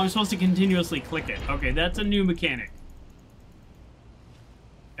 Oh, I'm supposed to continuously click it. Okay, that's a new mechanic.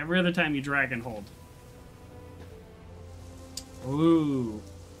 Every other time you drag and hold. Ooh.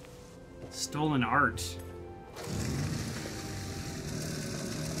 Stolen art.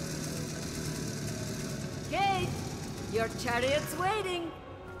 Kate, your chariot's waiting.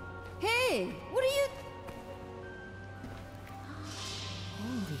 Hey, what are you...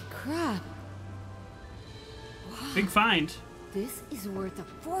 Holy crap. Wow. Big find. This is worth a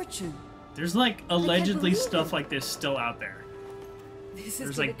fortune. There's like allegedly stuff like this still out there.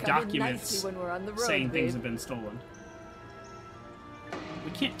 There's like documents when we're on the road, saying babe. things have been stolen.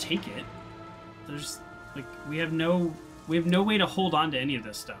 We can't take it. There's like we have no way to hold on to any of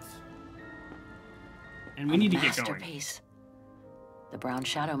this stuff. And we need to get going. Masterpiece. The Brown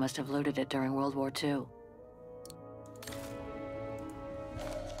Shadow must have looted it during World War II.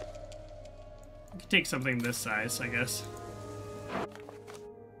 We could take something this size, I guess.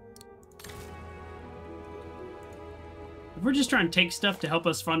 If we're just trying to take stuff to help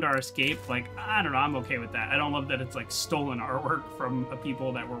us fund our escape, like, I don't know, I'm okay with that. I don't love that it's, like, stolen artwork from a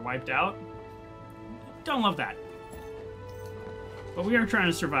people that were wiped out. Don't love that. But we are trying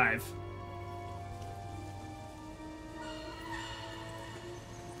to survive.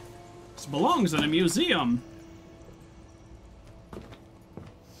 This belongs in a museum.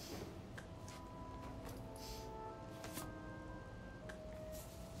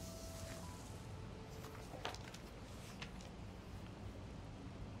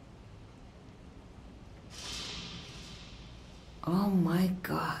 Oh my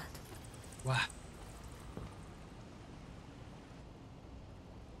god. What?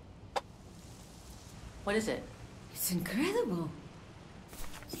 What is it? It's incredible.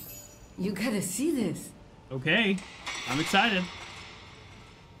 You gotta see this. Okay, I'm excited.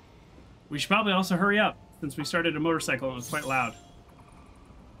 We should probably also hurry up, since we started a motorcycle and it was quite loud.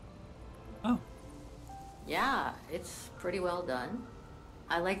 Oh. Yeah, it's pretty well done.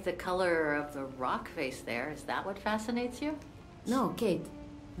 I like the color of the rock face there. Is that what fascinates you? No, Kate.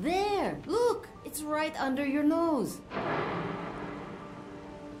 There! Look! It's right under your nose.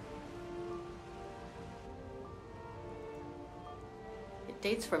 It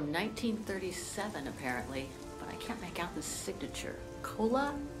dates from 1937, apparently, but I can't make out the signature.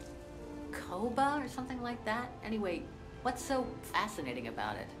 Cola? Koba or something like that? Anyway, what's so fascinating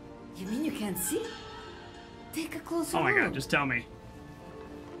about it? You mean you can't see? Take a closer look. Oh my look. god, just tell me.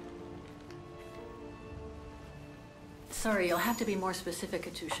 Sorry, you'll have to be more specific,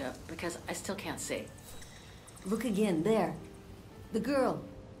 Katusha, because I still can't see. Look again, there. The girl.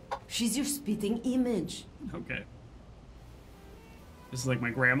 She's your spitting image. Okay. This is like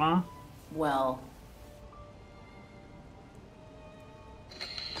my grandma? Well...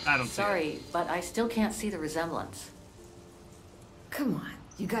 I don't see it. Sorry, but I still can't see the resemblance. Come on.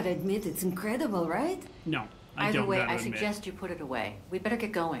 You gotta admit it's incredible, right? No, I Either don't way, gotta I admit. suggest you put it away. We'd better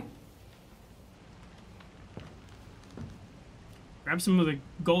get going. Grab some of the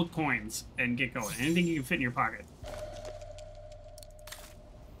gold coins and get going. Anything you can fit in your pocket.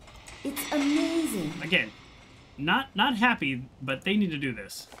 It's amazing. Again, not happy, but they need to do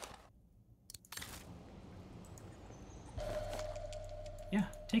this. Yeah,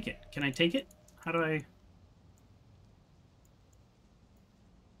 take it. Can I take it? How do I...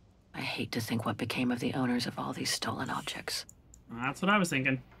 I hate to think what became of the owners of all these stolen objects. That's what I was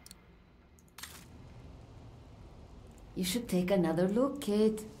thinking. You should take another look,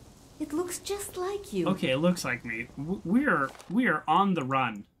 Kate. It looks just like you. Okay, it looks like me. We are on the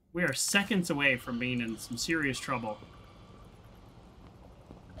run. We are seconds away from being in some serious trouble.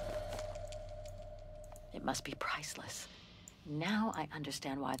 It must be priceless. Now I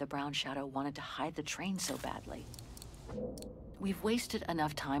understand why the Brown Shadow wanted to hide the train so badly. We've wasted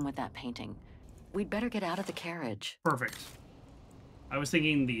enough time with that painting. We'd better get out of the carriage. Perfect. I was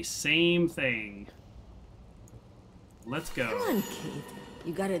thinking the same thing. Let's go. Come on, Kate.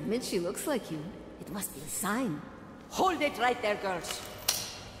 You gotta admit she looks like you. It must be a sign. Hold it right there, girls.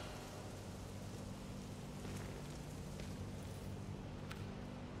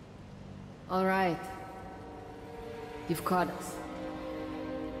 All right. You've caught us.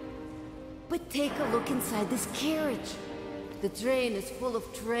 But take a look inside this carriage. The train is full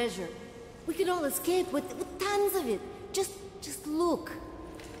of treasure. We could all escape with tons of it. Just look.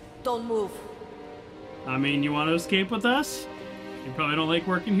 Don't move. I mean, you want to escape with us? You probably don't like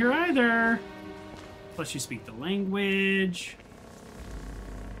working here either. Plus, you speak the language.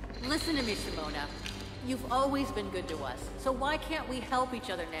 Listen to me, Simona. You've always been good to us, so why can't we help each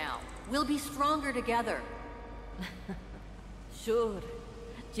other now? We'll be stronger together. Sure.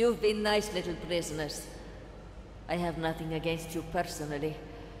 You've been nice little prisoners. I have nothing against you personally.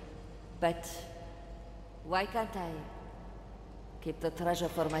 But why can't I keep the treasure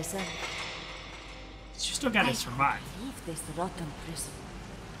for myself? You still gotta survive. Leave this rotten prison.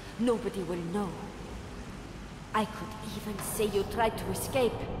 Nobody will know. I could even say you tried to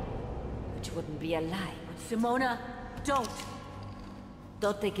escape, which wouldn't be a lie. Simona, don't.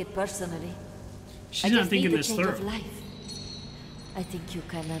 Don't take it personally. She's not thinking this through. I think you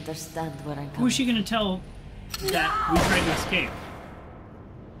can understand where I'm coming. Who is she gonna tell that we tried to escape?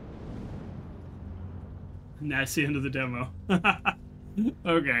 And that's the end of the demo.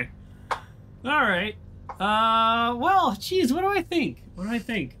 Okay. All right. Well, geez, what do I think? What do I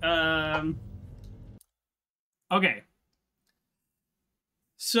think? Okay.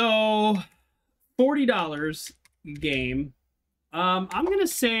 So, $40 game. I'm gonna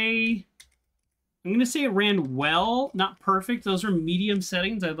say it ran well, not perfect. Those are medium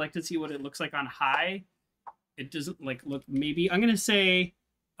settings. I'd like to see what it looks like on high. It doesn't like look maybe. I'm gonna say,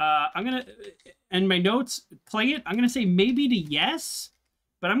 and my notes, play it. I'm gonna say maybe to yes,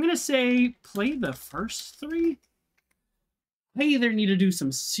 but I'm gonna say play the first three. I either need to do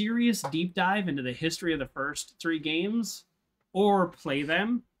some serious deep dive into the history of the first three games, or play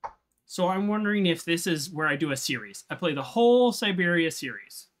them. So I'm wondering if this is where I do a series. I play the whole Syberia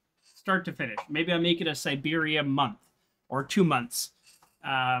series, start to finish. Maybe I make it a Syberia month or 2 months.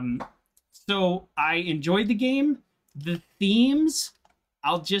 So I enjoyed the game. The themes,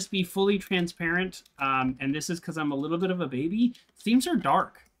 I'll just be fully transparent. And this is because I'm a little bit of a baby. Themes are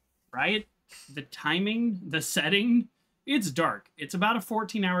dark, right? The timing, the setting, it's dark. It's about a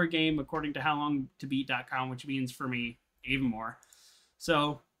 14-hour game according to howlongtobeat.com, which means for me even more.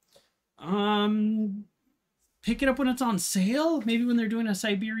 So pick it up when it's on sale. Maybe when they're doing a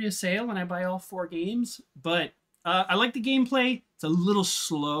Syberia sale and I buy all 4 games. But I like the gameplay. It's a little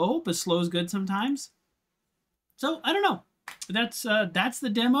slow, but slow is good sometimes. So I don't know. That's the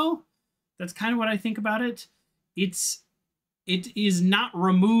demo. That's kind of what I think about it. It is not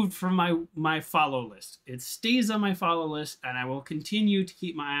removed from my follow list. It stays on my follow list, and I will continue to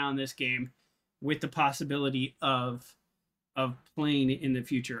keep my eye on this game with the possibility of playing it in the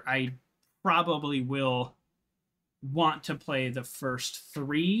future. I probably will want to play the first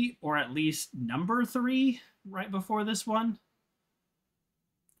 3, or at least number 3 right before this one.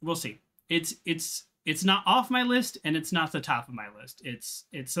 We'll see. It's not off my list, and it's not the top of my list. It's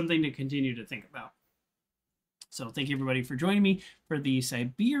something to continue to think about. So thank you everybody for joining me for the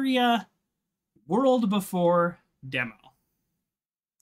Syberia World Before demo.